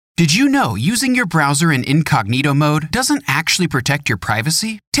Did you know using your browser in incognito mode doesn't actually protect your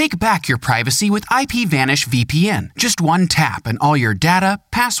privacy? Take back your privacy with IPVanish VPN. Just one tap and all your data,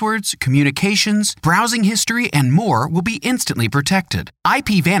 passwords, communications, browsing history, and more will be instantly protected.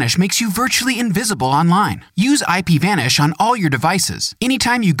 IPVanish makes you virtually invisible online. Use IPVanish on all your devices,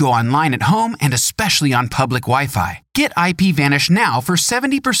 anytime you go online at home and especially on public Wi-Fi. Get IPVanish now for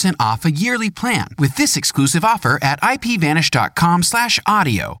 70% off a yearly plan with this exclusive offer at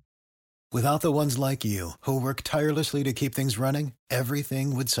ipvanish.com/audio. Without the ones like you, who work tirelessly to keep things running,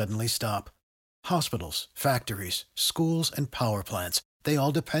 everything would suddenly stop. Hospitals, factories, schools, and power plants, they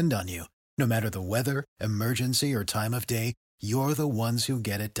all depend on you. No matter the weather, emergency, or time of day, you're the ones who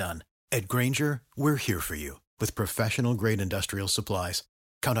get it done. At Grainger, we're here for you with professional-grade industrial supplies.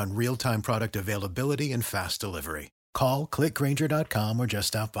 Count on real-time product availability and fast delivery. Call, clickgrainger.com, or just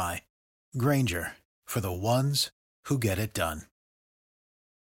stop by. Grainger, for the ones who get it done.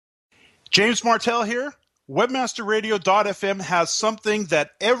 James Martell here. Webmasterradio.fm has something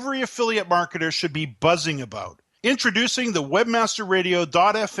that every affiliate marketer should be buzzing about. Introducing the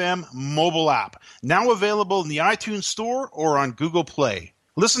Webmasterradio.fm mobile app, now available in the iTunes Store or on Google Play.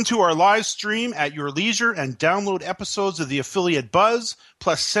 Listen to our live stream at your leisure and download episodes of the Affiliate Buzz,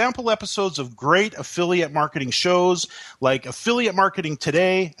 plus sample episodes of great affiliate marketing shows like Affiliate Marketing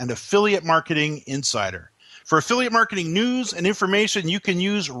Today and Affiliate Marketing Insider. For affiliate marketing news and information you can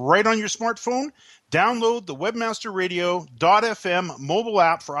use right on your smartphone, download the Webmasterradio.fm mobile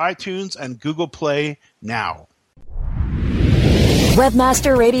app for iTunes and Google Play now.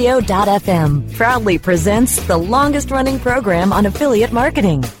 Webmasterradio.fm proudly presents the longest-running program on affiliate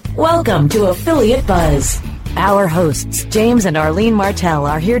marketing. Welcome to Affiliate Buzz. Our hosts, James and Arlene Martell,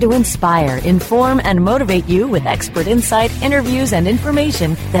 are here to inspire, inform, and motivate you with expert insight, interviews, and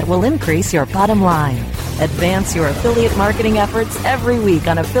information that will increase your bottom line. Advance your affiliate marketing efforts every week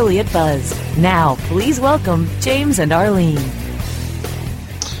on Affiliate Buzz. Now, please welcome James and Arlene.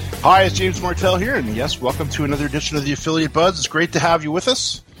 Hi, it's James Martell here, and yes, welcome to another edition of the Affiliate Buzz. It's great to have you with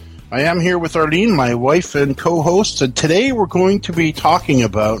us. I am here with Arlene, my wife and co-host, and today we're going to be talking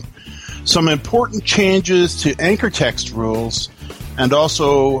about some important changes to anchor text rules and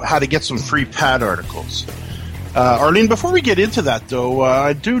also how to get some free pad articles. Arlene, before we get into that, though,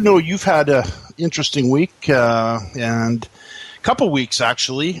 I do know you've had an interesting week and a couple weeks,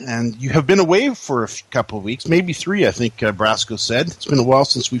 actually, and you have been away for a couple of weeks, maybe 3, I think Brasco said. It's been a while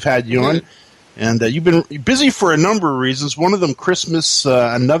since we've had you on, and you've been busy for a number of reasons. One of them, Christmas,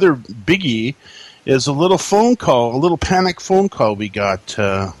 another biggie, is a little panic phone call we got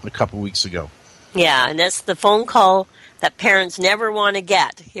a couple weeks ago. Yeah, and that's the phone call that parents never want to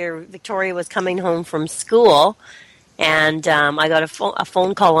get. Here, Victoria was coming home from school, and I got a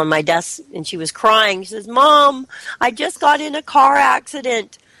phone call on my desk, and she was crying. She says, "Mom, I just got in a car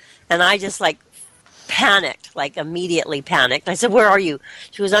accident." And I just, panicked, immediately panicked. I said, "Where are you?"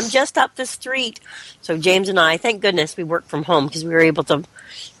 She goes, "I'm just up the street." So James and I, thank goodness we work from home because we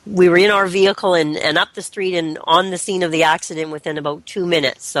were in our vehicle and up the street and on the scene of the accident within about 2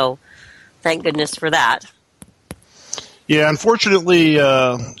 minutes. So thank goodness for that. Yeah, unfortunately,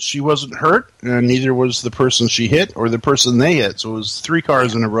 she wasn't hurt, and neither was the person she hit or the person they hit. So it was 3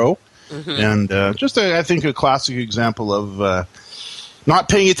 cars in a row. Mm-hmm. And I think, a classic example of not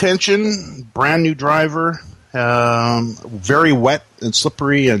paying attention, brand new driver, very wet and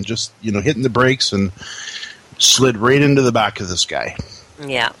slippery, and just, hitting the brakes and slid right into the back of this guy.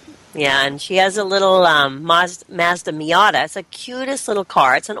 Yeah, and she has a little Mazda Miata. It's the cutest little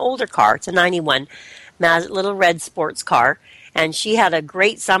car. It's an older car. It's a 91 little red sports car, and she had a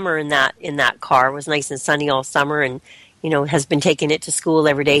great summer in that car. It was nice and sunny all summer, and has been taking it to school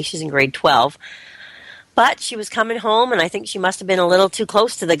every day. She's in grade 12. But she was coming home, and I think she must have been a little too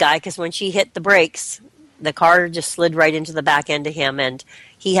close to the guy because when she hit the brakes, the car just slid right into the back end of him, and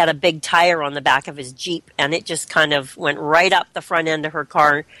he had a big tire on the back of his Jeep, and it just kind of went right up the front end of her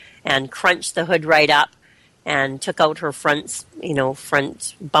car and crunched the hood right up and took out her front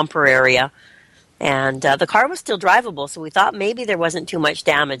bumper area. And the car was still drivable, so we thought maybe there wasn't too much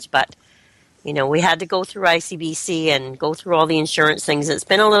damage, but we had to go through ICBC and go through all the insurance things. It's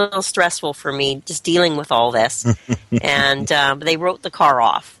been a little stressful for me just dealing with all this. And they wrote the car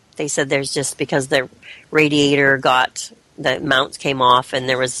off. They said there's just because the radiator the mounts came off and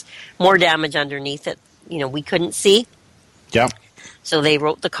there was more damage underneath it, we couldn't see. Yeah. So they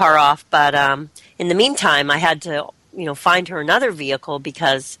wrote the car off. But in the meantime, I had to, find her another vehicle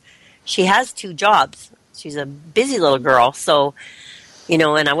because she has 2 jobs. She's a busy little girl. So,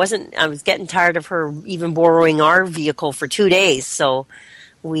 and I was getting tired of her even borrowing our vehicle for 2 days. So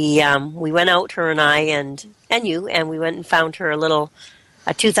we went out, her and I and you, and we went and found her a little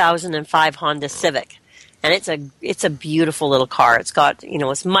a 2005 Honda Civic. And it's a beautiful little car. It's got,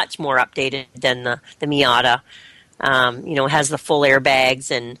 it's much more updated than the Miata. It has the full airbags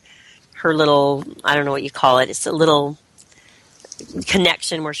and her little, I don't know what you call it. It's a little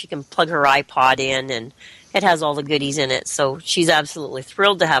connection where she can plug her iPod in, and it has all the goodies in it. So she's absolutely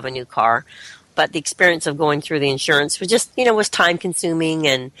thrilled to have a new car. But the experience of going through the insurance was just, was time consuming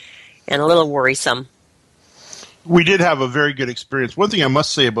and a little worrisome. We did have a very good experience. One thing I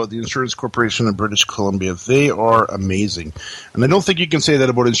must say about the Insurance Corporation of British Columbia, they are amazing. And I don't think you can say that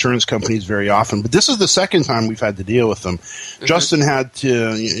about insurance companies very often, but this is the second time we've had to deal with them. Mm-hmm. Justin had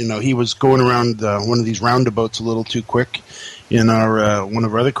to, he was going around one of these roundabouts a little too quick in our one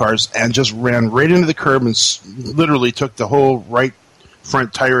of our other cars and just ran right into the curb and literally took the whole right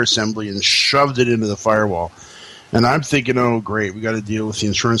front tire assembly and shoved it into the firewall. And I'm thinking, oh, great, we got to deal with the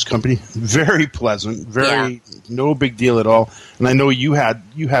insurance company. Very pleasant, no big deal at all. And I know you had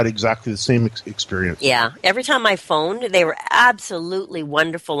exactly the same experience. Yeah, every time I phoned, they were absolutely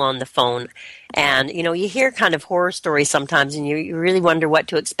wonderful on the phone. And, you hear kind of horror stories sometimes, and you really wonder what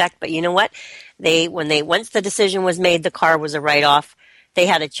to expect. But you know what? Once the decision was made, the car was a write-off. They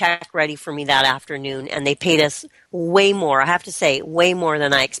had a check ready for me that afternoon, and they paid us way more. I have to say, way more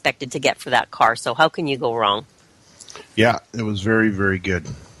than I expected to get for that car. So how can you go wrong? Yeah, it was very, very good.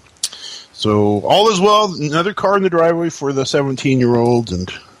 So all is well. Another car in the driveway for the 17-year-old,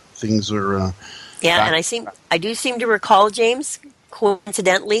 and things are. And I do seem to recall, James,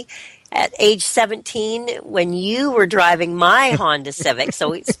 coincidentally, at age 17, when you were driving my Honda Civic.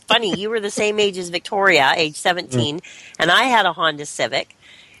 So it's funny, you were the same age as Victoria, age 17, and I had a Honda Civic.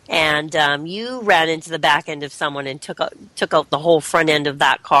 And you ran into the back end of someone and took out the whole front end of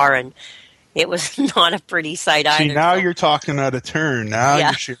that car, and it was not a pretty sight either. See, now you're talking out of turn. Now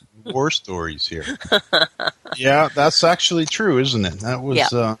you're sharing war stories here. Yeah, that's actually true, isn't it? That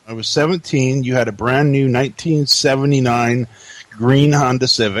was I was 17. You had a brand new 1979 green Honda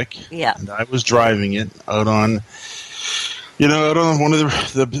Civic. Yeah. And I was driving it out on one of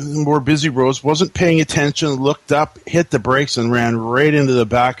the more busy roads. Wasn't paying attention, looked up, hit the brakes, and ran right into the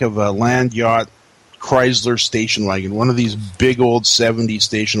back of a Land Yacht Chrysler station wagon, one of these big old 70s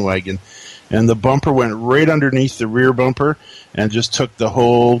station wagon. And the bumper went right underneath the rear bumper and just took the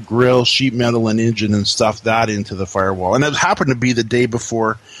whole grill, sheet metal, and engine and stuffed that into the firewall. And it happened to be the day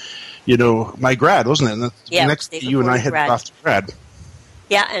before, my grad, wasn't it? And the next day you and I headed off to grad.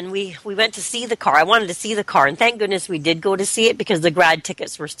 Yeah, and we went to see the car. I wanted to see the car, and thank goodness we did go to see it because the grad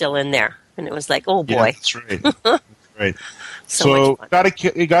tickets were still in there. And it was like, oh, boy. Yeah, that's right. That's right. So I got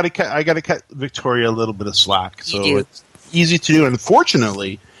to cut Victoria a little bit of slack. So it's easy to do. And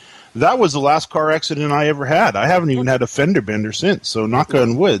fortunately, that was the last car accident I ever had. I haven't even had a fender bender since. So knock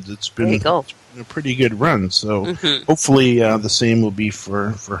on wood, it's been a pretty good run. So hopefully the same will be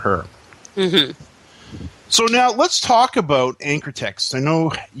for her. Mm-hmm. So now let's talk about anchor text. I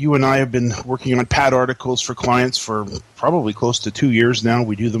know you and I have been working on pad articles for clients for probably close to 2 years now.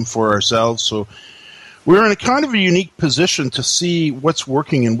 We do them for ourselves. So we're in a kind of a unique position to see what's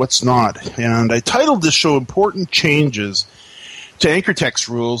working and what's not. And I titled this show Important Changes to Anchor Text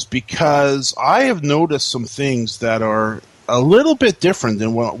Rules because I have noticed some things that are a little bit different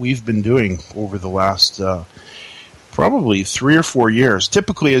than what we've been doing over the last probably 3 or 4 years.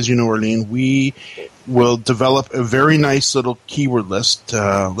 Typically, as you know, Arlene, we will develop a very nice little keyword list.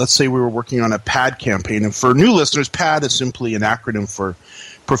 Let's say we were working on a PAD campaign. And for new listeners, PAD is simply an acronym for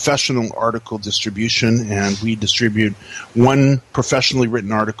Professional Article Distribution, and we distribute one professionally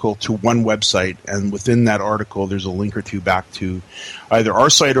written article to one website, and within that article there's a link or two back to either our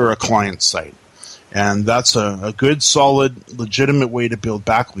site or a client's site. And that's a good, solid, legitimate way to build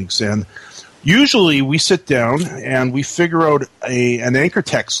backlinks. And usually we sit down and we figure out an anchor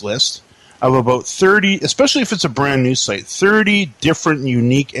text list of about 30, especially if it's a brand new site, 30 different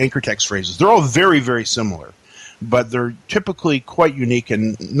unique anchor text phrases. They're all very, very similar, but they're typically quite unique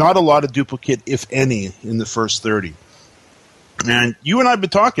and not a lot of duplicate, if any, in the first 30. And you and I have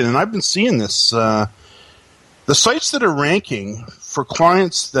been talking, and I've been seeing this. The sites that are ranking for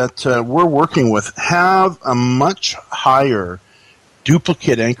clients that we're working with have a much higher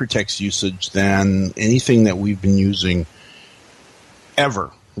duplicate anchor text usage than anything that we've been using ever,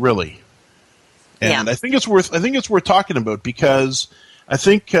 really. And I think it's worth talking about because I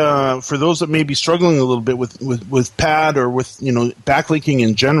think for those that may be struggling a little bit with PAD or with backlinking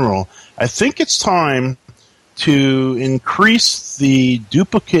in general, I think it's time to increase the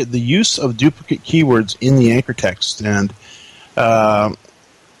use of duplicate keywords in the anchor text. And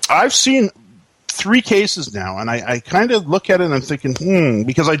I've seen 3 cases now, and I kind of look at it and I'm thinking,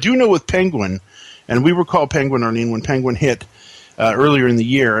 because I do know with Penguin, and we recall Penguin, Arlene, when Penguin hit, earlier in the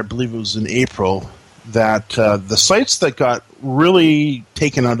year, I believe it was in April, that the sites that got really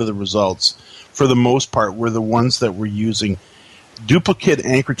taken out of the results, for the most part, were the ones that were using duplicate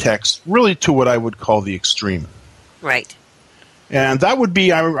anchor text, really to what I would call the extreme. Right. And that would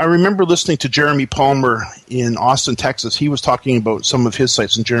be, I remember listening to Jeremy Palmer in Austin, Texas. He was talking about some of his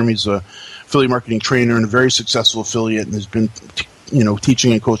sites, and Jeremy's a affiliate marketing trainer and a very successful affiliate, and has been,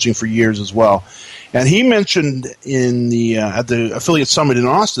 teaching and coaching for years as well. And he mentioned in the at the affiliate summit in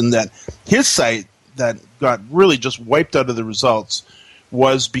Austin that his site that got really just wiped out of the results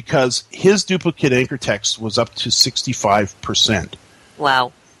was because his duplicate anchor text was up to 65%.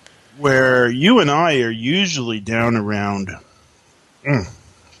 Wow. Where you and I are usually down around 4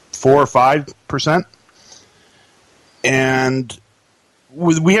 or 5%. And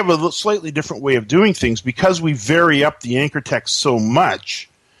we have a slightly different way of doing things because we vary up the anchor text so much.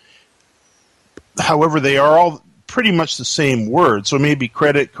 However, they are all pretty much the same word. So maybe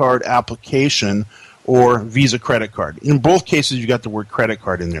credit card application or Visa credit card. In both cases, you got the word credit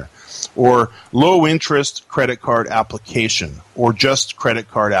card in there. Or low interest credit card application, or just credit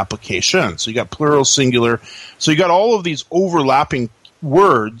card application. So you got plural, singular. So you got all of these overlapping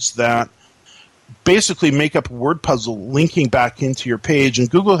words that basically make up a word puzzle linking back into your page. And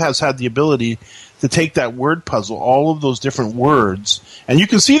Google has had the ability to take that word puzzle, all of those different words. And you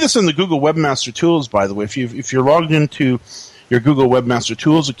can see this in the Google Webmaster Tools, by the way. If you're logged into your Google Webmaster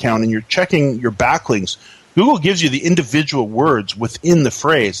Tools account and you're checking your backlinks, Google gives you the individual words within the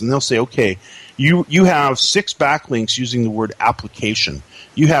phrase, and they'll say, okay, you have 6 backlinks using the word application.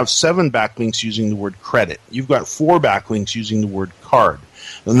 You have 7 backlinks using the word credit. You've got 4 backlinks using the word card.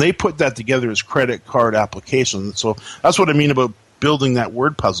 And they put that together as credit card application. So that's what I mean about building that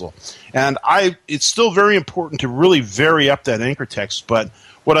word puzzle. And it's still very important to really vary up that anchor text, but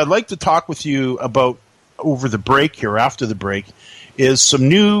what I'd like to talk with you about over the break here, after the break, is some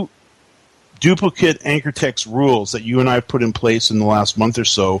new duplicate anchor text rules that you and I have put in place in the last month or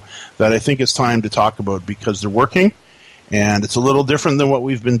so that I think it's time to talk about because they're working, and it's a little different than what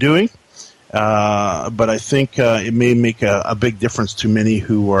we've been doing, but I think it may make a big difference to many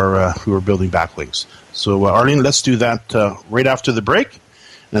who are building backlinks. So, Arlene, let's do that right after the break,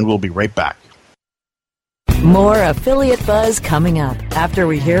 and we'll be right back. More Affiliate Buzz coming up after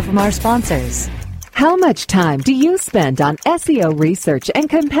we hear from our sponsors. How much time do you spend on SEO research and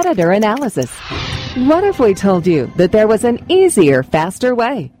competitor analysis? What if we told you that there was an easier, faster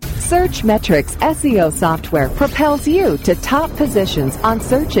way? Searchmetrics SEO software propels you to top positions on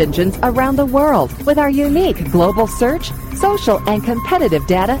search engines around the world with our unique global search, social, and competitive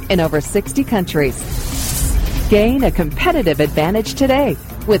data in over 60 countries. Gain a competitive advantage today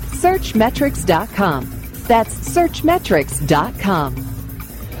with Searchmetrics.com. That's Searchmetrics.com.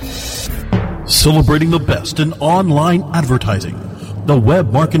 Celebrating the best in online advertising, the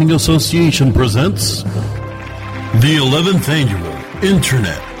Web Marketing Association presents the 11th Annual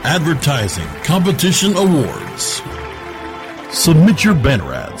Internet Advertising Competition Awards. Submit your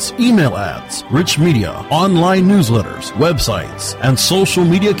banner ads, email ads, rich media, online newsletters, websites, and social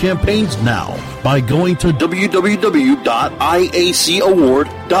media campaigns now by going to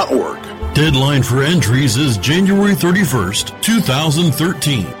www.iacaward.org. Deadline for entries is January 31st,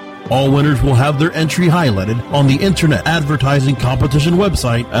 2013. All winners will have their entry highlighted on the Internet Advertising Competition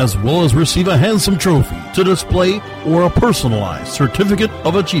website, as well as receive a handsome trophy to display or a personalized certificate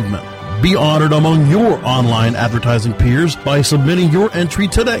of achievement. Be honored among your online advertising peers by submitting your entry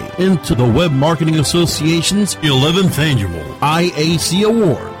today into the Web Marketing Association's 11th Annual IAC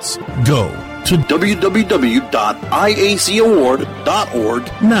Awards. Go to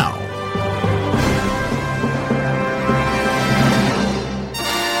www.iacaward.org now.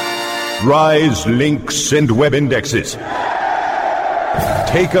 Rise links and web indexes.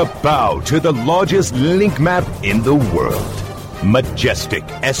 Take a bow to the largest link map in the world. Majestic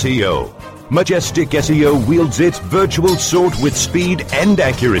SEO. Majestic SEO wields its virtual sword with speed and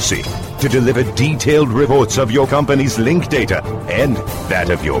accuracy to deliver detailed reports of your company's link data and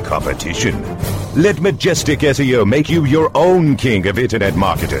that of your competition. Let Majestic SEO make you your own king of internet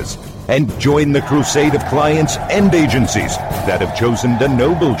marketers and join the crusade of clients and agencies that have chosen the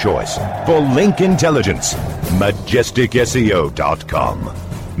noble choice for link intelligence. MajesticSEO.com.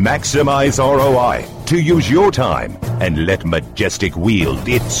 Maximize ROI to use your time and let Majestic wield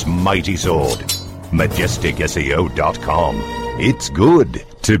its mighty sword. MajesticSEO.com. It's good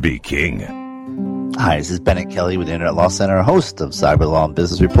to be king. Hi, this is Bennett Kelly with the Internet Law Center, host of Cyber Law and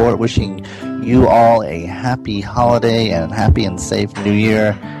Business Report, wishing you all a happy holiday and happy and safe new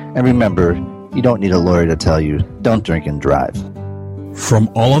year. And remember, you don't need a lawyer to tell you, don't drink and drive. From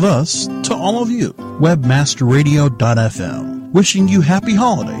all of us to all of you, webmasterradio.fm. wishing you happy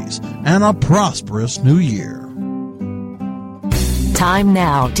holidays and a prosperous new year. Time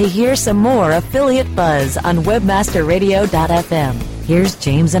now to hear some more Affiliate Buzz on webmasterradio.fm. Here's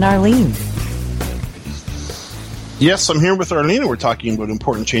James and Arlene. Yes, I'm here with Arlene, and we're talking about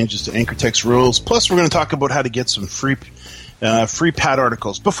important changes to Anchor Text rules. Plus, we're going to talk about how to get some free pad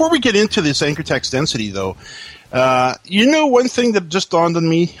articles. Before we get into this Anchor Text density, though, one thing that just dawned on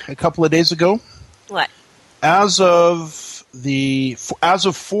me a couple of days ago? What? As of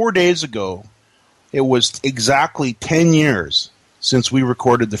 4 days ago, it was exactly 10 years since we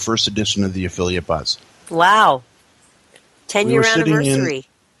recorded the first edition of the Affiliate Buzz. Wow. 10-year anniversary.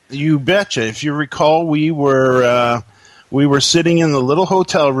 You betcha. If you recall, we were sitting in the little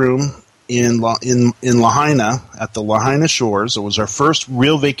hotel room in Lahaina at the Lahaina Shores. It was our first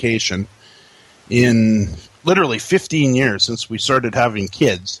real vacation in literally 15 years since we started having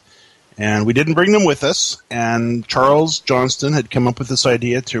kids. And we didn't bring them with us. And Charles Johnston had come up with this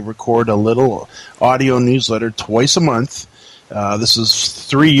idea to record a little audio newsletter twice a month. This is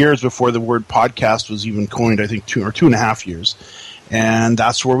 3 years before the word podcast was even coined, I think 2.5 years. And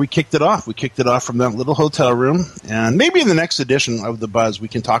that's where we kicked it off. We kicked it off from that little hotel room. And maybe in the next edition of The Buzz, we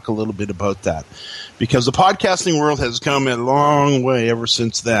can talk a little bit about that. Because the podcasting world has come a long way ever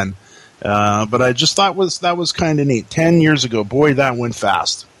since then. But I just thought that was kind of neat. 10 years ago. Boy, that went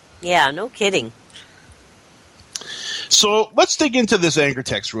fast. Yeah, no kidding. So let's dig into this Anchor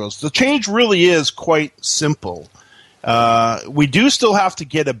Text rules. The change really is quite simple. We do still have to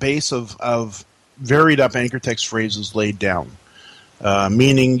get a base of varied up Anchor Text phrases laid down.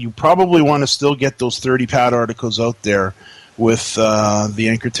 Meaning you probably want to still get those 30 pad articles out there with the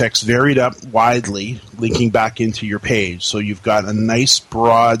Anchor Text varied up widely, linking back into your page. So you've got a nice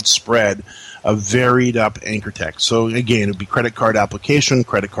broad spread of varied up Anchor Text. So again, it would be credit card applications,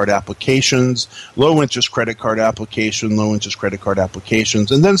 low interest credit card application, low interest credit card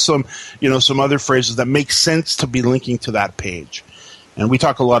applications, and then some other phrases that make sense to be linking to that page. And we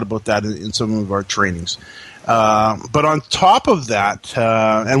talk a lot about that in some of our trainings. But on top of that,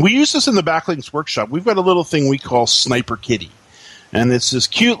 and we use this in the Backlinks workshop, we've got a little thing we call Sniper Kitty. And it's this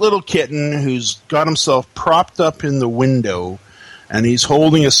cute little kitten who's got himself propped up in the window, and he's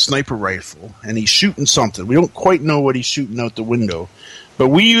holding a sniper rifle, and he's shooting something. We don't quite know what he's shooting out the window. But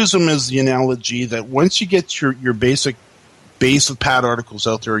we use him as the analogy that once you get your basic base of pad articles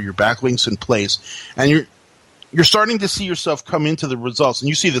out there, your backlinks in place, and you're starting to see yourself come into the results, and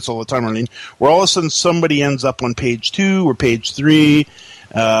you see this all the time, Arlene, where all of a sudden somebody ends up on page 2 or page 3,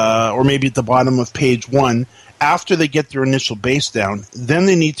 or maybe at the bottom of page 1. After they get their initial base down, then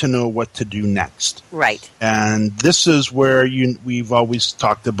they need to know what to do next. Right. And this is where we've always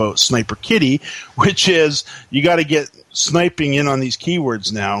talked about Sniper Kitty, which is you got to get sniping in on these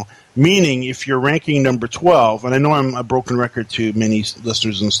keywords now. Meaning, if you're ranking number 12, and I know I'm a broken record to many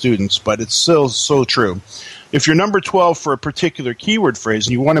listeners and students, but it's still so true. If you're number 12 for a particular keyword phrase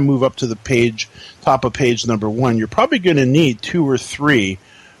and you want to move up to the page, top of page number 1, you're probably going to need 2 or 3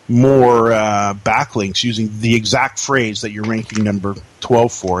 more backlinks using the exact phrase that you're ranking number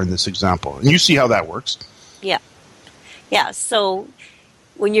 12 for in this example. And you see how that works. Yeah. Yeah, so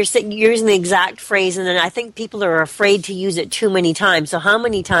when you're using the exact phrase, and then I think people are afraid to use it too many times. So how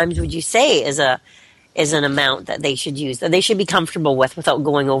many times would you say is an amount that they should use, that they should be comfortable with without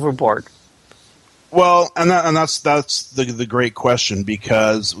going overboard? Well, and that's the great question,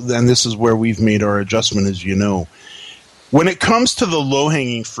 because then this is where we've made our adjustment, as you know. When it comes to the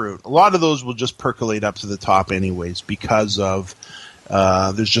low-hanging fruit, a lot of those will just percolate up to the top anyways because of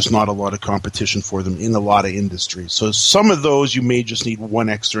there's just not a lot of competition for them in a lot of industries. So some of those you may just need 1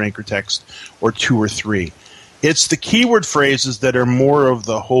 extra anchor text or 2 or 3. It's the keyword phrases that are more of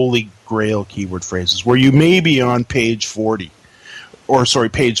the holy grail keyword phrases where you may be on page 40, or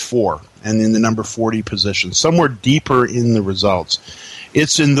page 4, and in the number 40 position, somewhere deeper in the results.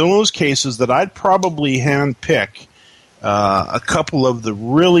 It's in those cases that I'd probably handpick a couple of the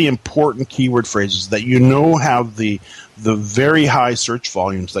really important keyword phrases that have the very high search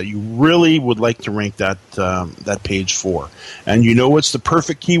volumes that you really would like to rank that page for. And it's the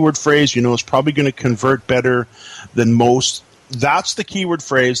perfect keyword phrase. It's probably going to convert better than most. That's the keyword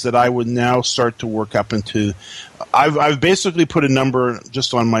phrase that I would now start to work up into. I've basically put a number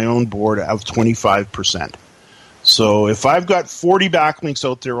just on my own board of 25%. So if I've got 40 backlinks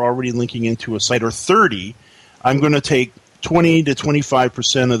out there already linking into a site, or 30, I'm going to take 20 to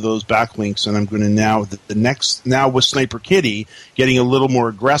 25% of those backlinks, and I'm going to now with Sniper Kitty getting a little more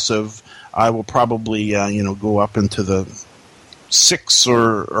aggressive, I will probably go up into the 6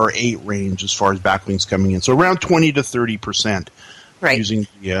 or 8 range as far as backlinks coming in. So around 20 to 30%, right, using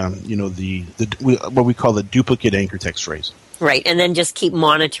what we call the duplicate anchor text phrase. Right, and then just keep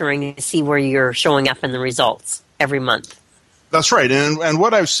monitoring to see where you're showing up in the results every month. That's right. And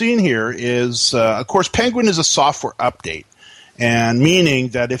what I've seen here is, of course, Penguin is a software update. And meaning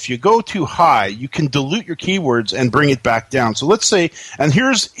that if you go too high, you can dilute your keywords and bring it back down. So let's say, and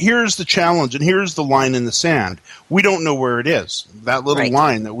here's the challenge, and here's the line in the sand. We don't know where it is. That little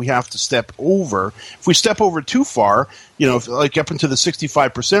line that we have to step over. If we step over too far, like up into the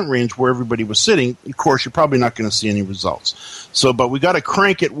 65% range where everybody was sitting, of course, you're probably not going to see any results. So, but we got to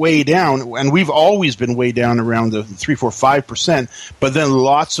crank it way down, and we've always been way down around the 3, 4, 5%, but then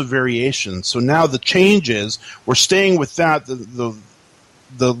lots of variations. So now the change is we're staying with that, the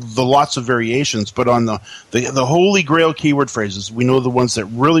lots of variations, but on the holy grail keyword phrases, we know the ones that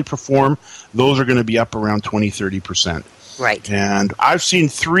really perform, those are going to be up around 20, 30%. Right. And I've seen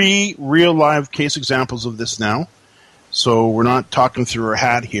 3 real live case examples of this now. So we're not talking through our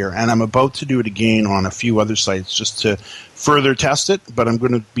hat here, and I'm about to do it again on a few other sites just to further test it, but I'm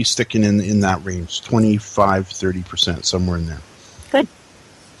going to be sticking in that range, 25, 30%, somewhere in there. Good.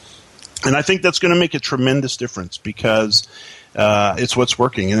 And I think that's going to make a tremendous difference because it's what's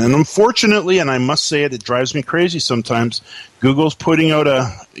working. And then unfortunately, and I must say it drives me crazy sometimes, Google's putting out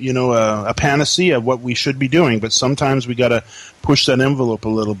a panacea of what we should be doing, but sometimes we got to push that envelope a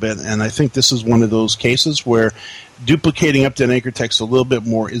little bit, and I think this is one of those cases where duplicating up to an anchor text a little bit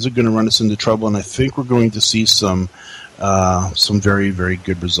more isn't going to run us into trouble, and I think we're going to see some very, very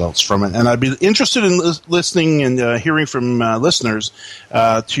good results from it. And I'd be interested in listening and hearing from listeners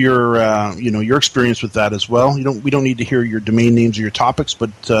to your experience with that as well. We don't need to hear your domain names or your topics, but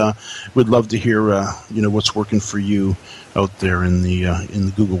we'd love to hear what's working for you out there in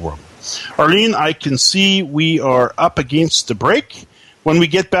the Google world. Arlene, I can see we are up against the break. When we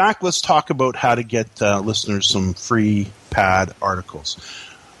get back, let's talk about how to get listeners some free pad articles.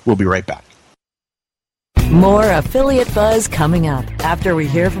 We'll be right back. More Affiliate Buzz coming up after we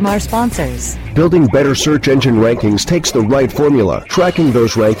hear from our sponsors. Building better search engine rankings takes the right formula. Tracking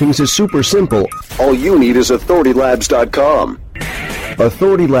those rankings is super simple. All you need is authoritylabs.com.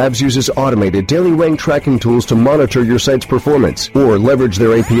 Authority Labs uses automated daily rank tracking tools to monitor your site's performance or leverage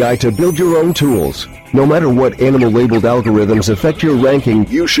their API to build your own tools. No matter what animal-labeled algorithms affect your ranking,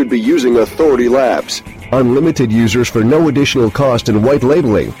 you should be using Authority Labs. Unlimited users for no additional cost and white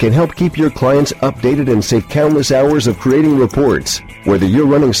labeling can help keep your clients updated and save countless hours of creating reports. Whether you're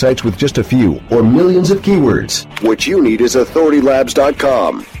running sites with just a few or millions of keywords, what you need is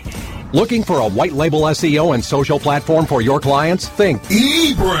authoritylabs.com. Looking for a white label SEO and social platform for your clients? Think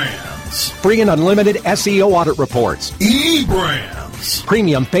eBrands. Free and unlimited SEO audit reports. eBrands.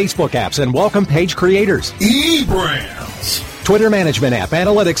 Premium Facebook apps and welcome page creators. eBrands. Twitter management app,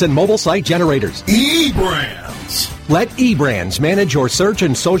 analytics, and mobile site generators. eBrands. Let eBrands manage your search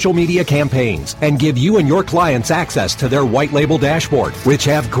and social media campaigns and give you and your clients access to their white label dashboard, which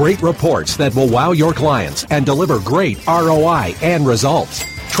have great reports that will wow your clients and deliver great ROI and results.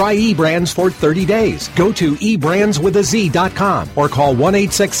 Try eBrands for 30 days. Go to eBrandsWithAZ.com or call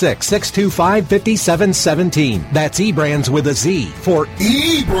 1-866-625-5717. That's eBrands with a Z for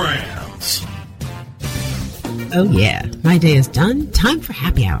eBrands. Oh yeah, my day is done. Time for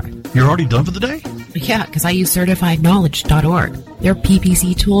happy hour. You're already done for the day? Yeah, because I use CertifiedKnowledge.org. Their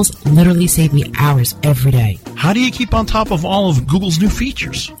PPC tools literally save me hours every day. How do you keep on top of all of Google's new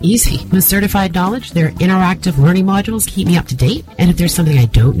features? Easy. With Certified Knowledge, their interactive learning modules keep me up to date. And if there's something I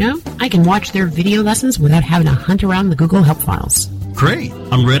don't know, I can watch their video lessons without having to hunt around the Google help files. Great.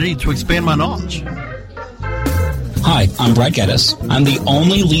 I'm ready to expand my knowledge. Hi, I'm Brad Geddes. I'm the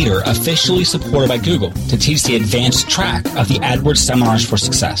only leader officially supported by Google to teach the advanced track of the AdWords Seminars for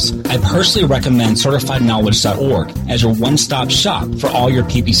Success. I personally recommend CertifiedKnowledge.org as your one-stop shop for all your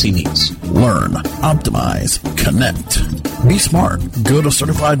PPC needs. Learn, optimize, connect. Be smart. Go to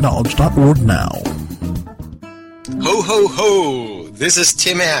CertifiedKnowledge.org now. Ho, ho, ho! This is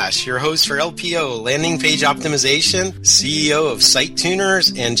Tim Ash, your host for LPO, Landing Page Optimization, CEO of Site Tuners,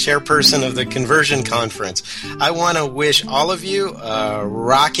 and chairperson of the Conversion Conference. I want to wish all of you a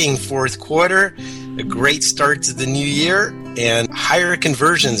rocking fourth quarter, a great start to the new year, and higher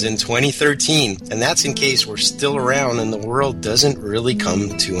conversions in 2013. And that's in case we're still around and the world doesn't really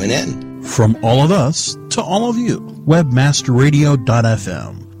come to an end. From all of us to all of you,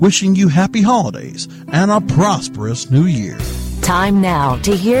 webmasterradio.fm. Wishing you happy holidays and a prosperous new year. Time now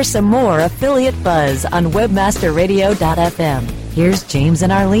to hear some more Affiliate Buzz on webmasterradio.fm. Here's James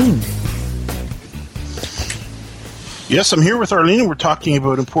and Arlene. Yes, I'm here with Arlene, and we're talking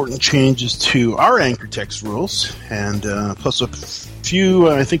about important changes to our anchor text rules, and plus a few,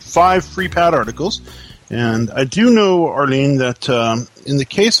 I think 5 free pad articles. And I do know, Arlene, that in the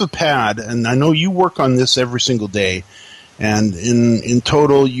case of pad, and I know you work on this every single day, And in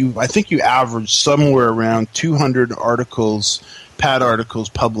total, I think you average somewhere around 200 articles, pad articles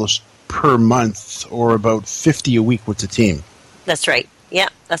published per month, or about 50 a week with the team. That's right. Yeah,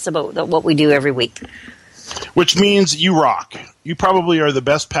 that's about what we do every week. Which means you rock. You probably are the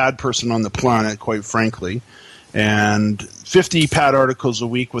best pad person on the planet, quite frankly. And 50 pad articles a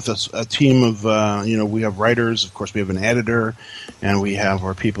week with a team of, we have writers, of course we have an editor, and we have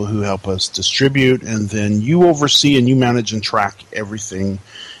our people who help us distribute, and then you oversee and you manage and track everything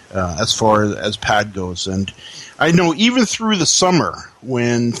as far as pad goes. And I know even through the summer,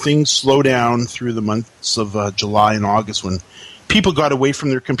 when things slow down through the months of July and August, when people got away from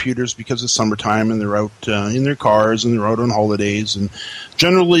their computers because it's summertime and they're out in their cars and they're out on holidays and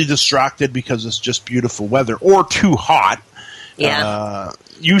generally distracted because it's just beautiful weather or too hot. Yeah.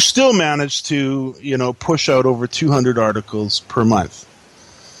 You still manage to, push out over 200 articles per month.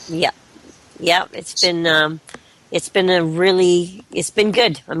 Yeah. Yeah. It's been good.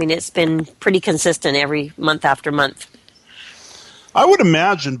 I mean, it's been pretty consistent every month after month. I would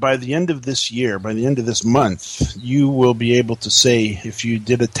imagine by the end of this year, by the end of this month, you will be able to say, if you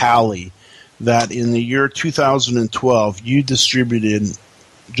did a tally, that in the year 2012, you distributed,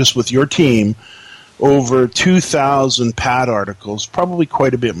 just with your team, over 2,000 pad articles, probably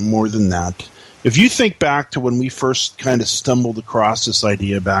quite a bit more than that. If you think back to when we first kind of stumbled across this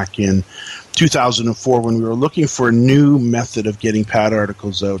idea back in 2004, when we were looking for a new method of getting pad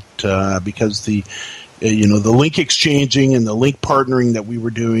articles out, because the link exchanging and the link partnering that we were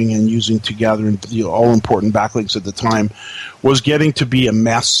doing and using to gather all important backlinks at the time was getting to be a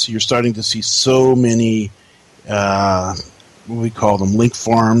mess. You're starting to see so many, what we call them, link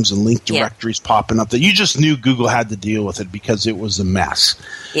farms and link directories popping up that you just knew Google had to deal with it because it was a mess.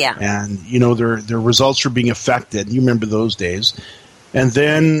 Yeah. And, their results were being affected. You remember those days. And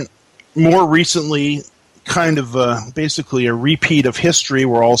then more recently, kind of basically a repeat of history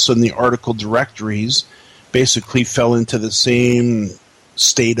where all of a sudden the article directories basically fell into the same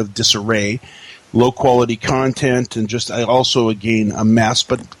state of disarray, low quality content, and just also again a mess.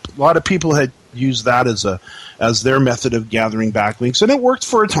 But a lot of people had used that as their method of gathering backlinks, and it worked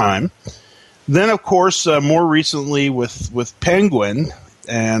for a time. Then, of course, more recently with Penguin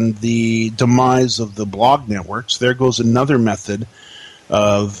and the demise of the blog networks, there goes another method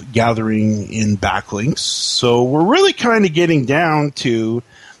of gathering in backlinks. So we're really kind of getting down to,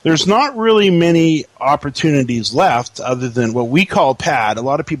 there's not really many opportunities left other than what we call pad. A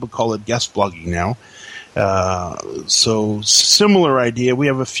lot of people call it guest blogging now. So similar idea. We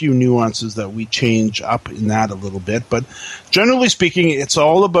have a few nuances that we change up in that a little bit. But generally speaking, it's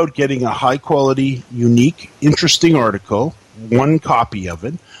all about getting a high quality, unique, interesting article, one copy of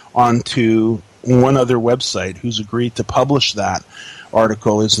it, onto one other website who's agreed to publish that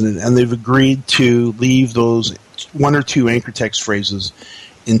article, isn't it? And they've agreed to leave those one or two anchor text phrases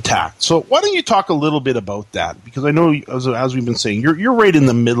intact. So why don't you talk a little bit about that? Because I know, as we've been saying, you're right in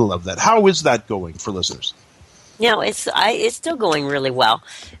the middle of that. How is that going for listeners? It's still going really well.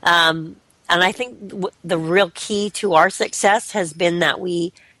 And I think the real key to our success has been that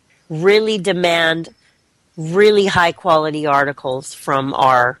we really demand really high quality articles from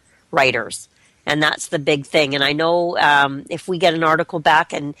our writers. And that's the big thing. And I know if we get an article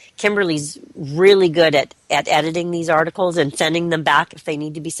back, and Kimberly's really good at editing these articles and sending them back if they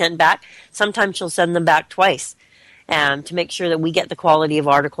need to be sent back. Sometimes she'll send them back twice to make sure that we get the quality of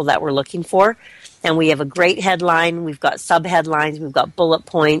article that we're looking for. And we have a great headline. We've got sub-headlines. We've got bullet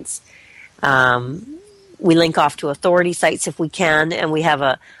points. We link off to authority sites if we can. And we have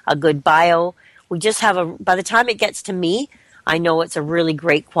a good bio. We just have by the time it gets to me, I know it's a really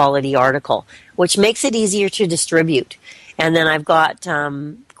great quality article, which makes it easier to distribute. And then I've got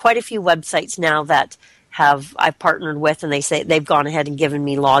quite a few websites now that I've partnered with, and they say they've gone ahead and given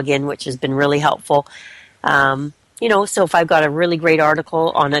me login, which has been really helpful. So if I've got a really great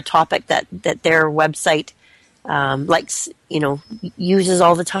article on a topic that their website uses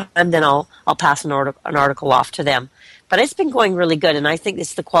all the time, then I'll pass an article off to them. But it's been going really good, and I think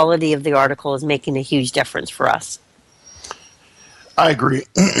it's the quality of the article is making a huge difference for us. I agree.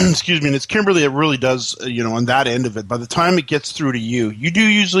 Excuse me. And it's Kimberly, it really does, on that end of it. By the time it gets through to you, you do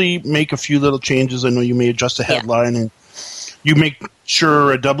usually make a few little changes. I know you may adjust a headline and you make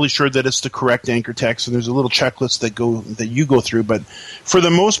doubly sure that it's the correct anchor text. And there's a little checklist that you go through. But for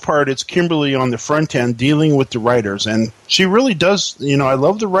the most part, it's Kimberly on the front end dealing with the writers. And she really does, I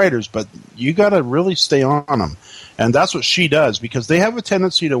love the writers, but you got to really stay on them. And that's what she does, because they have a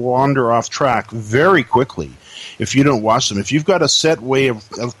tendency to wander off track very quickly if you don't watch them. If you've got a set way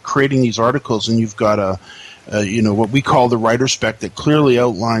of creating these articles and you've got what we call the writer spec that clearly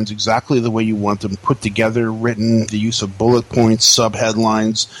outlines exactly the way you want them put together, written, the use of bullet points,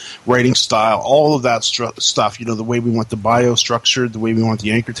 subheadlines, writing style, all of that stuff, the way we want the bio structured, the way we want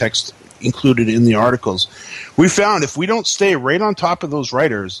the anchor text included in the articles. We found if we don't stay right on top of those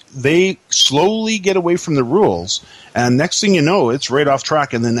writers, they slowly get away from the rules, and next thing you know, it's right off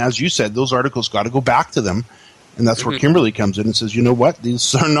track. And then, as you said, those articles got to go back to them. And that's where Kimberly comes in and says, you know what,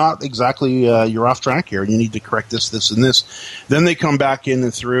 these are not exactly, you're off track here, and you need to correct this, this, and this. Then they come back in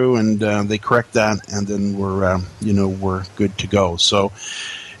and through, and they correct that, and then we're good to go. So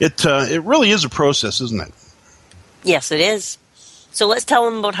it really is a process, isn't it? Yes, it is. So let's tell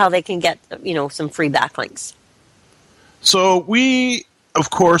them about how they can get, some free backlinks. So we, of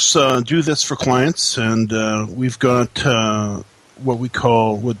course, do this for clients, and we've got what we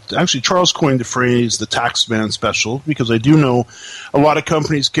call, actually Charles coined the phrase, the taxman special, because I do know a lot of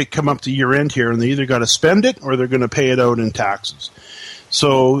companies come up to year end here and they either got to spend it or they're going to pay it out in taxes.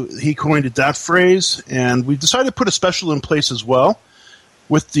 So he coined it that phrase, and we decided to put a special in place as well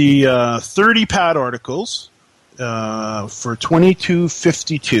with the 30 pad articles for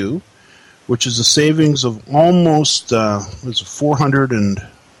 $22.52, which is a savings of almost 400 and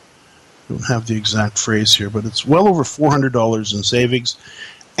I don't have the exact phrase here, but it's well over $400 in savings.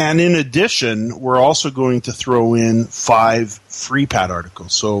 And in addition, we're also going to throw in 5 free pad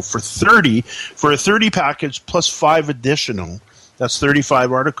articles. So for a 30 package plus 5 additional, that's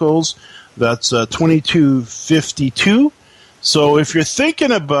 35 articles. That's $22.52. So if you're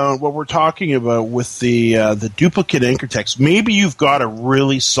thinking about what we're talking about with the duplicate anchor text, maybe you've got a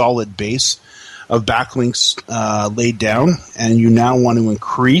really solid base of backlinks laid down, and you now want to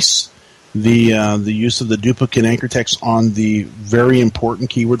increase the use of the duplicate anchor text on the very important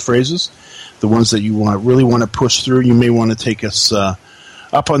keyword phrases, the ones that you really want to push through. You may want to take us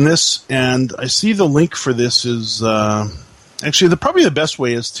up on this. And I see the link for this is actually probably the best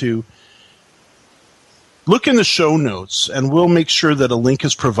way is to look in the show notes, and we'll make sure that a link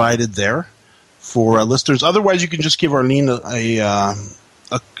is provided there for listeners. Otherwise, you can just give Arlene an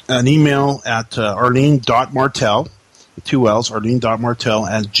email at arlene.martel, with 2 L's,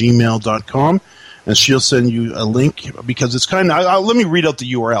 arlene.martel@gmail.com, and she'll send you a link, because it's kind of, let me read out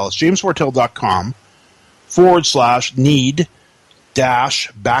the URL. It's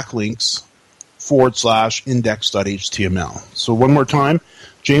jamesmartel.com/need-backlinks/index.html. So one more time,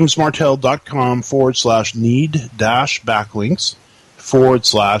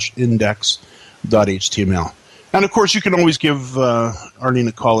 jamesmartel.com/need-backlinks/index.html. And of course, you can always give Arlene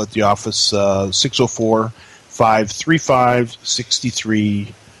a call at the office,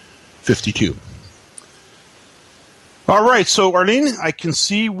 604-535-6352. All right, so Arlene, I can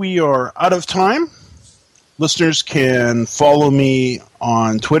see we are out of time. Listeners can follow me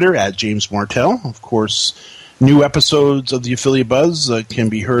on Twitter at James Martel. Of course, new episodes of the Affiliate Buzz can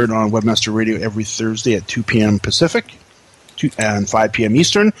be heard on Webmaster Radio every Thursday at 2 p.m. Pacific and 5 p.m.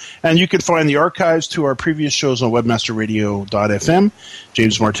 Eastern. And you can find the archives to our previous shows on webmasterradio.fm,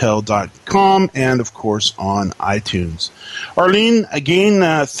 jamesmartel.com, and, of course, on iTunes. Arlene,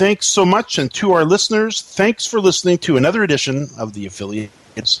 again, thanks so much. And to our listeners, thanks for listening to another edition of the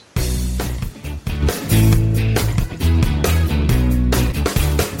Affiliates.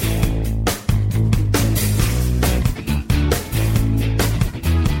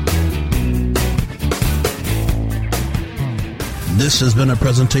 This has been a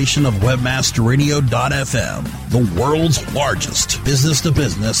presentation of WebmasterRadio.fm, the world's largest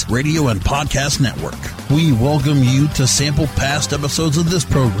business-to-business radio and podcast network. We welcome you to sample past episodes of this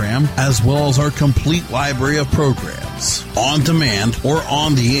program, as well as our complete library of programs, on demand or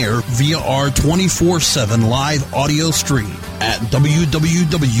on the air via our 24/7 live audio stream at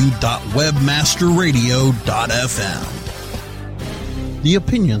www.webmasterradio.fm. The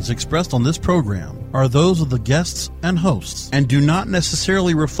opinions expressed on this program are those of the guests and hosts and do not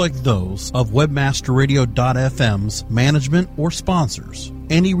necessarily reflect those of WebmasterRadio.fm's management or sponsors.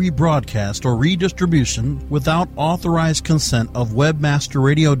 Any rebroadcast or redistribution without authorized consent of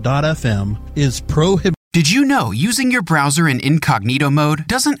WebmasterRadio.fm is prohibited. Did you know using your browser in incognito mode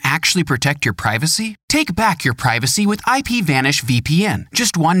doesn't actually protect your privacy? Take back your privacy with IPVanish VPN.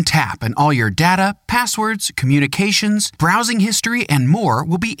 Just one tap and all your data, passwords, communications, browsing history, and more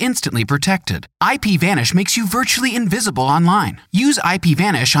will be instantly protected. IPVanish makes you virtually invisible online. Use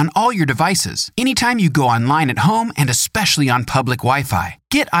IPVanish on all your devices, anytime you go online at home, and especially on public Wi-Fi.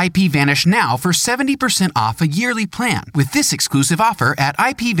 Get IPVanish now for 70% off a yearly plan with this exclusive offer at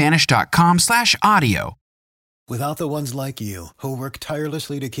ipvanish.com/audio. Without the ones like you, who work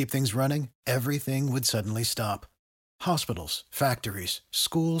tirelessly to keep things running, everything would suddenly stop. Hospitals, factories,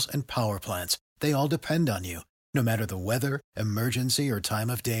 schools, and power plants, They all depend on you. No matter the weather, emergency, or time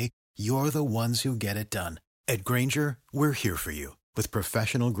of day, you're the ones who get it done. At Grainger, we're here for you with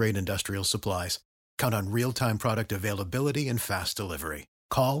professional-grade industrial supplies. Count on real-time product availability and fast delivery.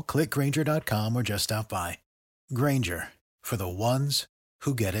 Call, click Grainger.com, or just stop by. Grainger, for the ones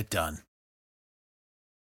who get it done.